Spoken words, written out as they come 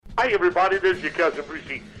Hi, everybody. This is your cousin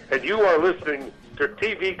Brucey, and you are listening to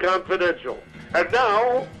TV Confidential. And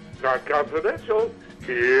now, not confidential,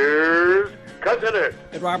 here's Cousin Ed.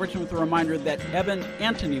 Ed Robertson with a reminder that Evan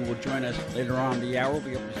Antony will join us later on in the hour. We'll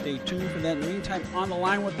be able to stay tuned for that. In the meantime, on the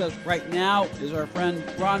line with us right now is our friend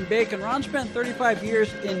Ron Bacon. Ron spent 35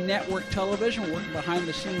 years in network television, working behind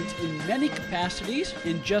the scenes in many capacities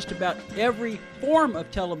in just about every form of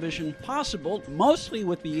television possible, mostly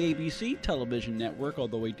with the ABC television network,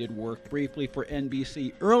 although he did work briefly for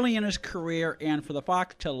NBC early in his career and for the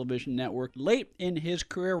Fox television network late in his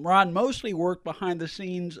career. Ron mostly worked behind the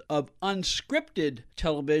scenes of unscripted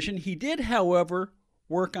television. He did, however,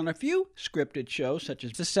 work on a few scripted shows, such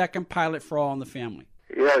as the second pilot for All in the Family.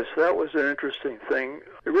 Yes, that was an interesting thing.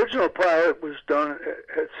 The original pilot was done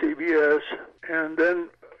at CBS, and then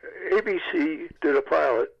ABC did a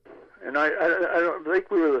pilot, and I don't think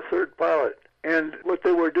we were the third pilot. And what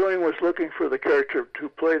they were doing was looking for the character to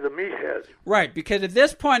play the meathead. Right, because at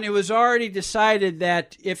this point it was already decided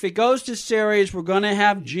that if it goes to series, we're going to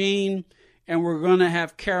have Gene and we're going to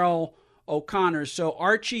have Carol O'Connor. So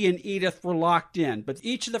Archie and Edith were locked in. But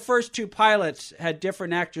each of the first two pilots had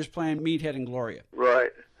different actors playing Meathead and Gloria.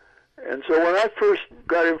 Right. And so when I first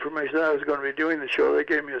got information that I was going to be doing the show, they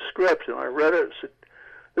gave me a script, and I read it and said,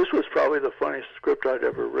 this was probably the funniest script I'd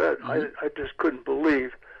ever read. Mm-hmm. I just couldn't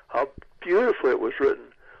believe how beautifully it was written,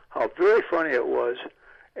 how very funny it was.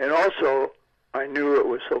 And also, I knew it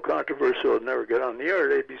was so controversial it would never get on the air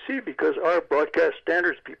at ABC because our broadcast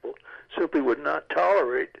standards people simply would not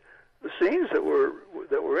tolerate the scenes that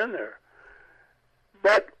were in there.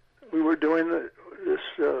 But we were doing this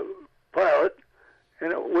pilot,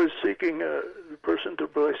 and it was seeking the person to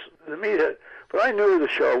voice the meathead. But I knew the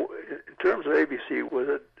show, in terms of ABC, was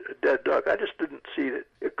a dead duck. I just didn't see that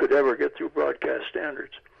it could ever get through broadcast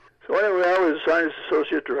standards. So anyway, I was assigned as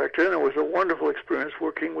associate director, and it was a wonderful experience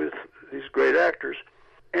working with these great actors.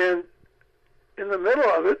 And in the middle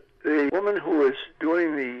of it, the woman who was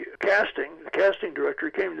doing the casting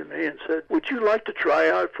director, came to me and said, would you like to try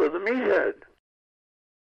out for the meathead?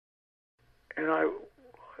 And I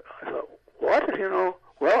thought, what?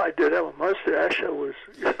 Well, I did have a mustache. I was,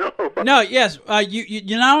 But no, yes.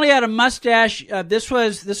 You not only had a mustache, this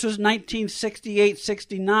was 1968,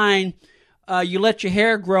 69. You let your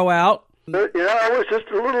hair grow out. I was just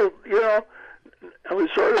a little, I was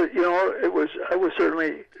sort of, I was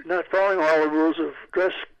certainly not following all the rules of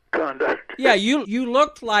dress conduct. Yeah, you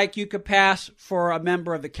looked like you could pass for a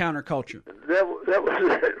member of the counterculture. That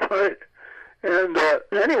was it, right? And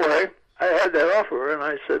anyway, I had that offer, and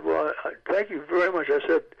I said, well, thank you very much. I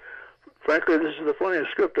said, frankly, this is the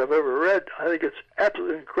funniest script I've ever read. I think it's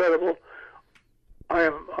absolutely incredible.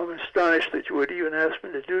 I'm astonished that you would even ask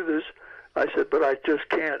me to do this. I said, but I just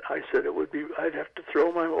can't. I said I'd have to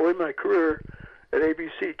throw away my career at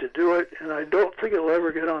ABC to do it, and I don't think it'll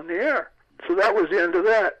ever get on the air. So that was the end of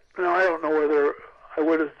that. Now, I don't know whether I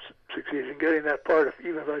would have succeeded in getting that part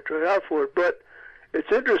even if I tried out for it, but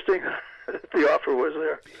it's interesting that the offer was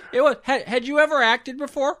there. It was. Had you ever acted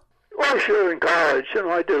before? Well, sure, in college.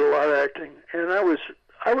 I did a lot of acting, and I would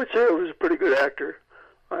say I was a pretty good actor.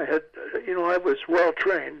 I was well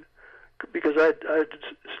trained because I'd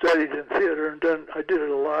studied in theater and I did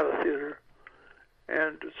a lot of theater.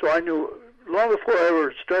 And so I knew, long before I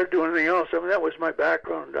ever started doing anything else, that was my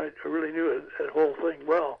background. I really knew that whole thing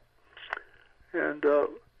well. And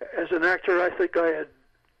as an actor, I think I had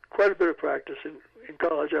quite a bit of practice. In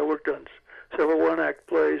college, I worked on several one-act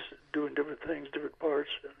plays, doing different things, different parts.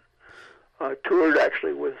 And I toured,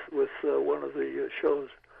 actually, with one of the shows.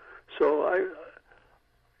 So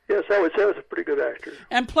yes, I would say I was a pretty good actor.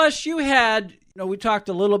 And plus, you had, we talked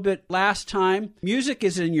a little bit last time, music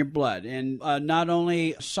is in your blood, and not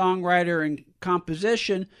only songwriter and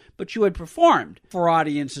composition, but you had performed for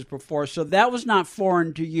audiences before, so that was not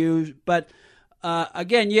foreign to you. But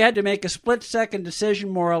again, you had to make a split-second decision,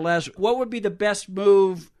 more or less. What would be the best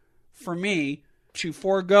move for me to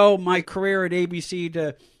forego my career at ABC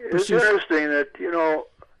to pursue? It's interesting that,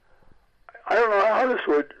 I don't know how this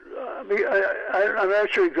would... I'm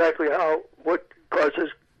not sure exactly what causes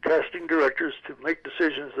casting directors to make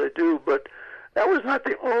decisions they do, but that was not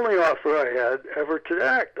the only offer I had ever to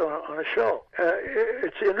act on a show.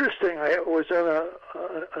 It's interesting. I was on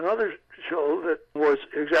another show that was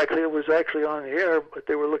actually on the air, but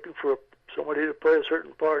they were looking for somebody to play a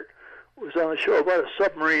certain part. It was on a show about a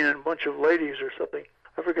submarine and a bunch of ladies or something.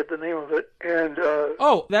 I forget the name of it. And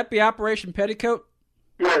that'd be Operation Petticoat?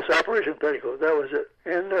 Yes, Operation Petticoat, that was it.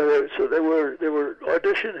 And so they were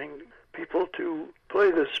auditioning people to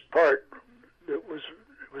play this part that was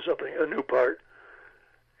a new part.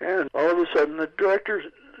 And all of a sudden the director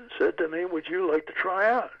said to me, would you like to try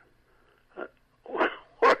out?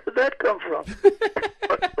 did that come from?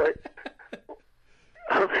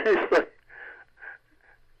 It's like,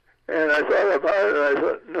 and I thought about it, and I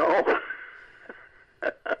thought, no.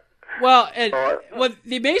 Well,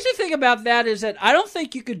 the amazing thing about that is that I don't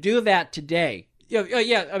think you could do that today.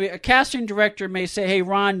 Yeah, I mean, a casting director may say, "Hey,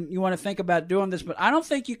 Ron, you want to think about doing this?" But I don't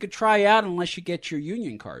think you could try out unless you get your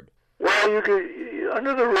union card. Well, you could,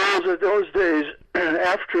 under the rules of those days,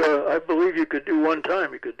 after I believe you could do one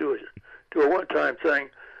time. You could do a one-time thing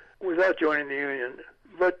without joining the union.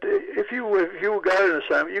 But if you got an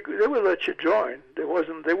assignment, they would let you join. They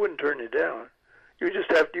wouldn't turn you down. You'd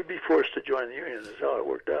be forced to join the union. Is how it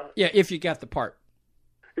worked out. Yeah, if you got the part.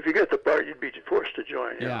 If you get the part, you'd be forced to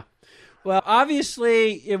join. Yeah. Well,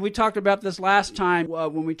 obviously, we talked about this last time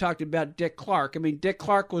when we talked about Dick Clark. I mean, Dick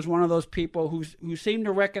Clark was one of those people who seemed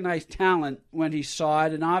to recognize talent when he saw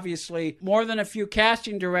it, and obviously, more than a few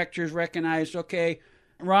casting directors recognized, okay,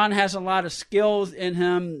 Ron has a lot of skills in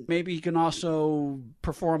him. Maybe he can also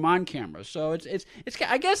perform on camera. So it's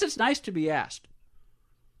I guess it's nice to be asked.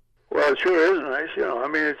 Well, it sure is nice. I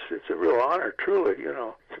mean, it's a real honor, truly.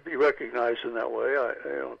 To be recognized in that way.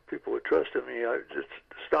 People would trust in me. It's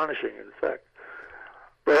astonishing, in fact.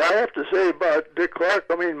 But I have to say about Dick Clark.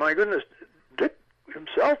 I mean, my goodness, Dick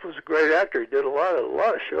himself was a great actor. He did a lot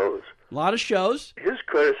of shows. A lot of shows. His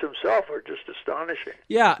credits himself are just astonishing.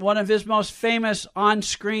 Yeah, one of his most famous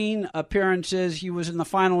on-screen appearances, he was in the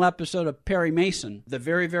final episode of Perry Mason, the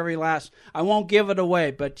very, very last. I won't give it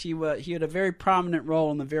away, but he had a very prominent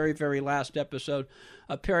role in the very, very last episode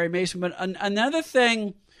of Perry Mason. But another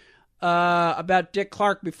thing about Dick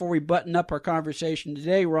Clark before we button up our conversation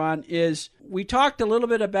today, Ron, is we talked a little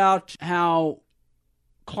bit about how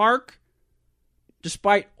Clark,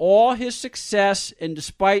 despite all his success and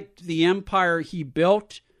despite the empire he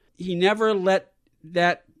built, he never let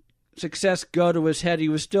that success go to his head. He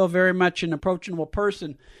was still very much an approachable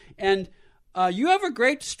person. And you have a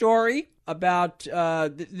great story about,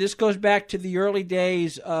 this goes back to the early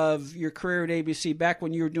days of your career at ABC, back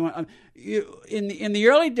when you were doing, in the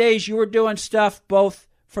early days, you were doing stuff both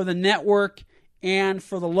for the network and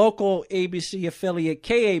for the local ABC affiliate,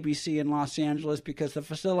 KABC in Los Angeles, because the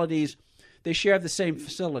facilities, they share the same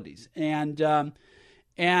facilities. And you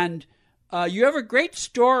have a great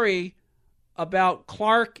story about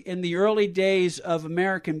Clark in the early days of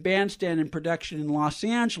American Bandstand and production in Los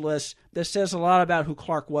Angeles that says a lot about who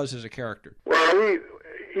Clark was as a character. Well,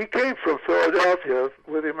 he came from Philadelphia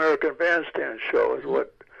with the American Bandstand show, is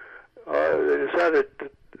what they decided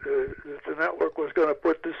that the network was going to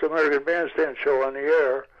put this American Bandstand show on the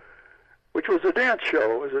air, which was a dance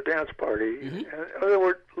show. It was a dance party. Mm-hmm. And there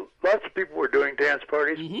were lots of people were doing dance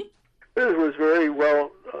parties. Mm-hmm. This was very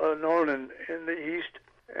well known in the East,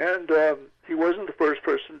 and he wasn't the first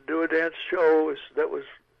person to do a dance show that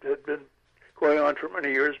had been going on for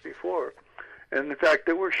many years before. And in fact,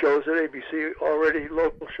 there were shows at ABC already,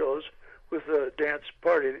 local shows with a dance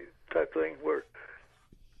party type thing, where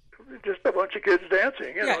just a bunch of kids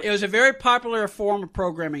dancing. You know? It was a very popular form of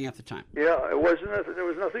programming at the time. Yeah, it wasn't. There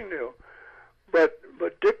was nothing new. But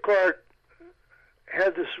Dick Clark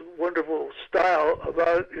had this wonderful style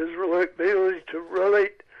about his ability to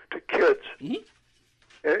relate to kids. Mm-hmm.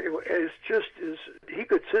 It's just he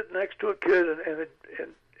could sit next to a kid and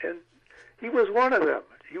he was one of them.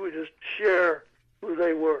 He would just share who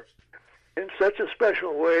they were in such a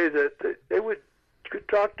special way that they could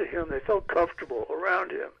talk to him. They felt comfortable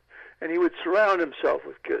around him, and he would surround himself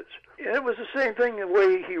with kids. And it was the same thing the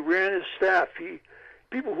way he ran his staff.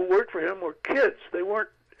 People who worked for him were kids. They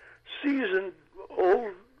weren't seasoned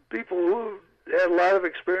old people who had a lot of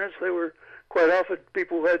experience. They were quite often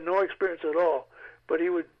people who had no experience at all. But he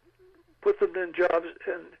would put them in jobs,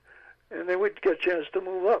 and they would get a chance to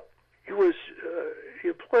move up. He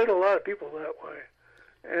employed a lot of people that way.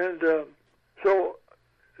 And so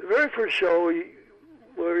the very first show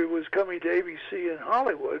where he was coming to ABC in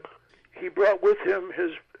Hollywood, he brought with him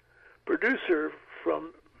his producer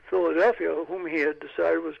from Philadelphia, whom he had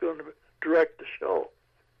decided was going to direct the show.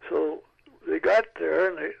 So they got there,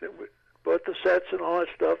 and they bought the sets and all that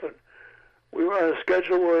stuff, and we were on a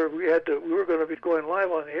schedule where we were going to be going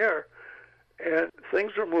live on the air, and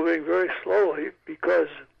things were moving very slowly because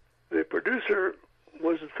the producer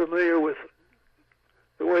wasn't familiar with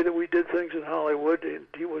the way that we did things in Hollywood, and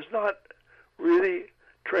he was not really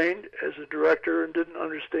trained as a director and didn't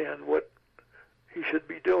understand what he should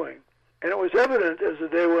be doing. And it was evident as the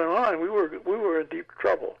day went on, we were in deep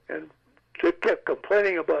trouble. And Dick kept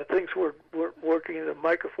complaining about things weren't working, the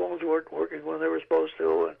microphones weren't working when they were supposed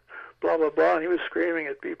to, and blah, blah, blah, and he was screaming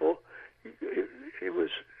at people.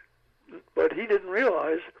 But he didn't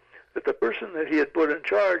realize that the person that he had put in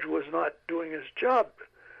charge was not doing his job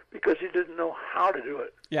because he didn't know how to do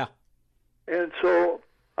it. Yeah. And so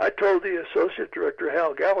I told the associate director,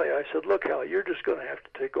 Hal Galley, I said, look, Hal, you're just going to have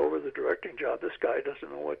to take over the directing job. This guy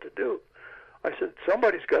doesn't know what to do. I said,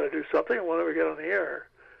 somebody's got to do something whenever we get on the air.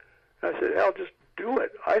 And I said, Hal, just do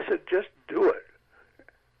it. I said, just do it.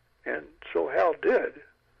 And so Hal did.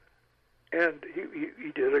 And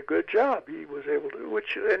he did a good job. He was able to,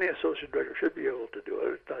 which any associate director should be able to do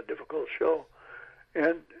it. It's not a difficult show.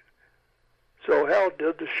 And so Hal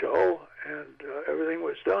did the show, and everything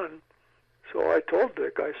was done. So I told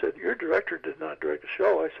Dick, I said, your director did not direct the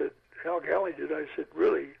show. I said, Hal Galley did. I said,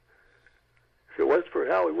 really? If it wasn't for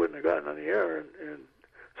Hal, we wouldn't have gotten on the air. And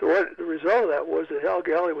so the result of that was that Hal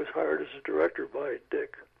Galley was hired as a director by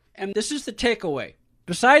Dick. And this is the takeaway.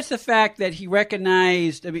 Besides the fact that he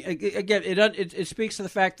recognized, I mean, again, it speaks to the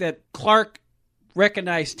fact that Clark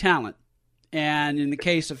recognized talent. And in the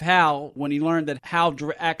case of Hal, when he learned that Hal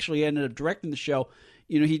actually ended up directing the show,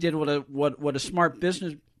 he did what a smart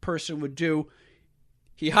business person would do.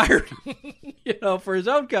 He hired him, for his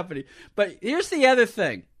own company. But here's the other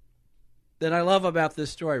thing that I love about this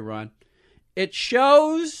story, Ron. It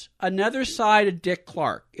shows another side of Dick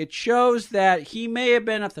Clark. It shows that he may have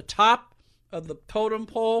been at the top of the totem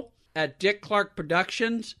pole at Dick Clark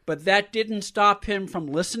Productions, but that didn't stop him from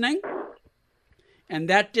listening, and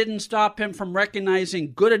that didn't stop him from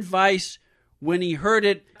recognizing good advice when he heard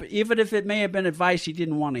it, even if it may have been advice he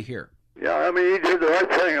didn't want to hear. Yeah, I mean, he did the right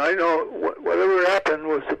thing. I know whatever happened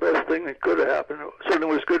was the best thing that could have happened. It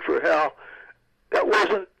certainly was good for Hal. That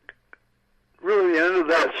wasn't really the end of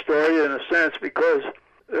that story in a sense, because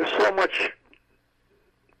there's so much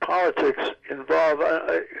politics involved,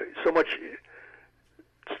 so much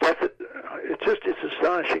stuff that it's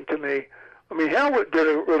astonishing to me. I mean, Hal did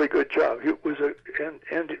a really good job. He was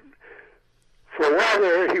and for a while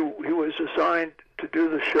there, he was assigned to do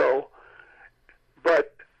the show,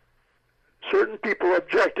 but certain people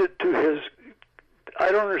objected to his.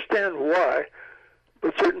 I don't understand why,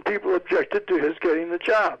 but certain people objected to his getting the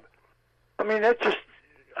job. I mean,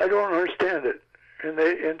 I don't understand it. And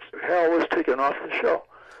Hal was taken off the show.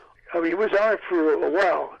 I mean, he was on it for a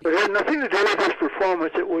while. But it had nothing to do with his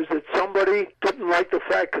performance. It was that somebody didn't like the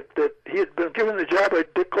fact that he had been given the job by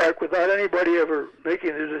Dick Clark without anybody ever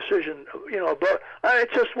making a decision, about.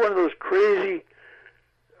 It's just one of those crazy,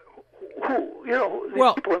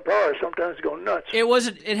 people in power sometimes go nuts.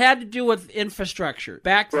 It had to do with infrastructure.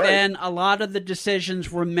 Back then, a lot of the decisions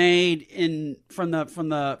were made from the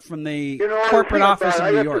corporate office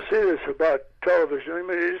in New York. I have to say this about television. I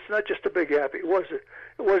mean, it's not just a big happy. It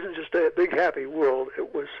wasn't just a big happy world.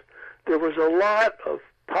 There was a lot of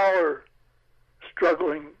power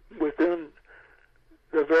struggling within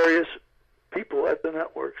the various people at the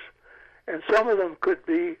networks, and some of them could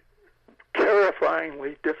be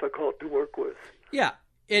terrifyingly difficult to work with. Yeah,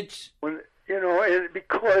 and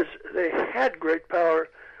because they had great power,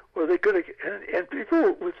 well, they could have, and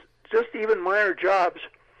people with just even minor jobs.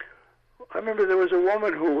 I remember there was a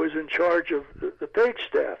woman who was in charge of the page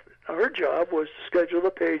staff. Now, her job was to schedule the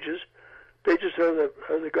pages. Pages are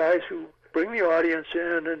the guys who bring the audience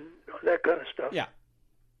in and that kind of stuff. Yeah.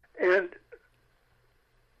 And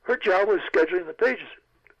her job was scheduling the pages.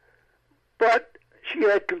 But she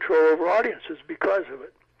had control over audiences because of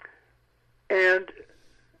it. And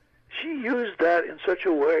she used that in such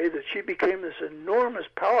a way that she became this enormous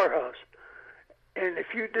powerhouse. And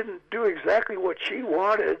if you didn't do exactly what she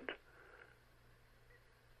wanted,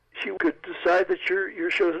 she could decide that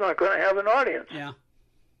your show's not going to have an audience. Yeah.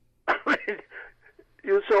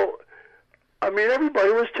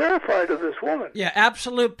 Everybody was terrified of this woman. Yeah,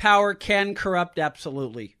 absolute power can corrupt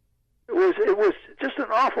absolutely. It was just an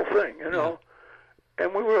awful thing, Yeah.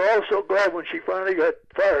 And we were all so glad when she finally got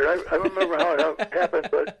fired. I don't remember how it happened,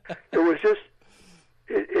 but it was just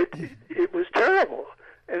it was terrible.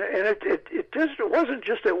 And it wasn't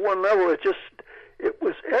just at one level. It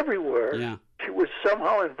was everywhere. Yeah. She was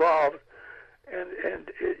somehow involved, and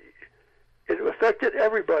it affected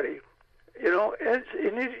everybody, And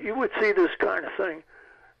you would see this kind of thing,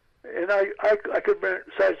 and I could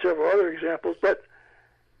cite several other examples, but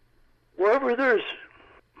wherever there's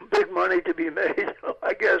big money to be made,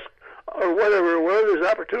 I guess, or whatever, where there's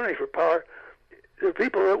opportunity for power, there are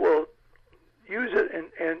people that will use it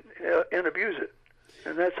and abuse it.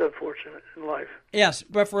 And that's unfortunate in life. Yes,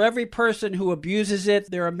 but for every person who abuses it,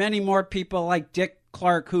 there are many more people like Dick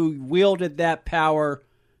Clark who wielded that power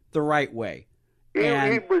the right way. He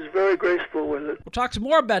was very graceful with it. We'll talk some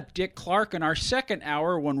more about Dick Clark in our second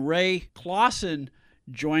hour when Ray Clausen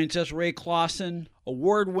joins us. Ray Clausen,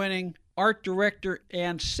 award-winning art director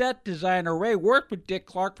and set designer. Ray worked with Dick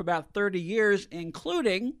Clark for about 30 years,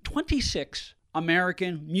 including 26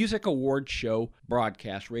 American Music Awards Show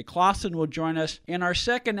broadcast. Ray Clausen will join us in our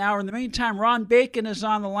second hour. In the meantime, Ron Bacon is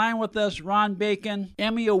on the line with us. Ron Bacon,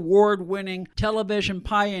 Emmy Award-winning television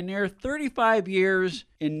pioneer, 35 years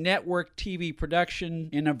in network TV production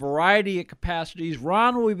in a variety of capacities.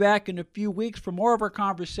 Ron will be back in a few weeks for more of our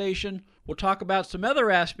conversation. We'll talk about some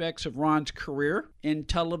other aspects of Ron's career in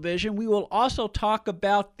television. We will also talk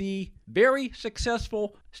about the very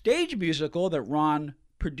successful stage musical that Ron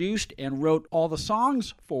produced and wrote all the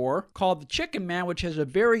songs for, called The Chicken Man, which has a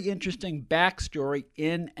very interesting backstory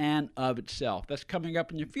in and of itself. That's coming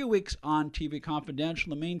up in a few weeks on TV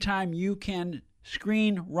Confidential. In the meantime, you can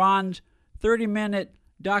screen Ron's 30-minute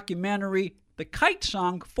documentary, The Kite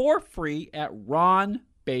Song, for free at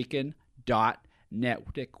ronbacon.net.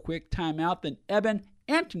 We'll take a quick time out, then Eben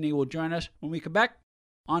Anthony will join us when we come back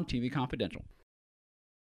on TV Confidential.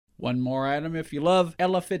 One more item. If you love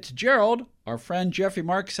Ella Fitzgerald, our friend Jeffrey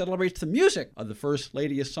Mark celebrates the music of the First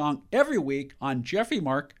Lady's song every week on Jeffrey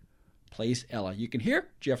Mark Plays Ella. You can hear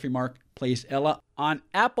Jeffrey Mark Plays Ella on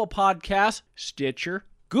Apple Podcasts, Stitcher,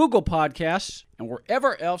 Google Podcasts, and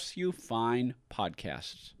wherever else you find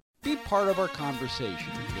podcasts. Be part of our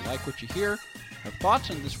conversation. If you like what you hear, have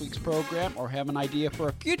thoughts on this week's program, or have an idea for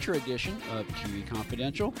a future edition of TV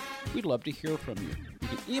Confidential, we'd love to hear from you. You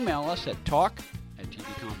can email us at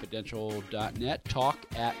talk@tvconfidential.net,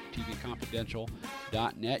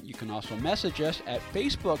 talk@tvconfidential.net. You can also message us at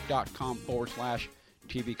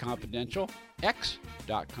facebook.com/TV Confidential,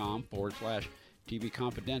 x.com/TV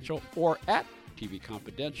Confidential, or at TV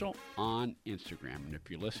Confidential on Instagram. And if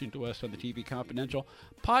you're listening to us on the TV Confidential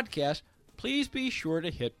podcast, please be sure to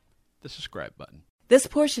hit the subscribe button. This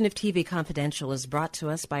portion of TV Confidential is brought to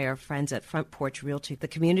us by our friends at Front Porch Realty, the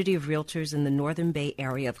community of realtors in the Northern Bay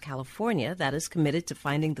area of California that is committed to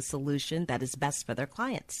finding the solution that is best for their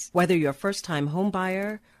clients. Whether you're a first-time home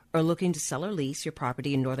buyer or looking to sell or lease your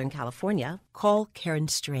property in Northern California, call Karen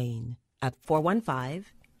Strain at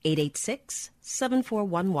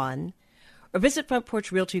 415-886-7411 or visit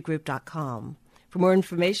frontporchrealtygroup.com for more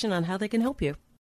information on how they can help you.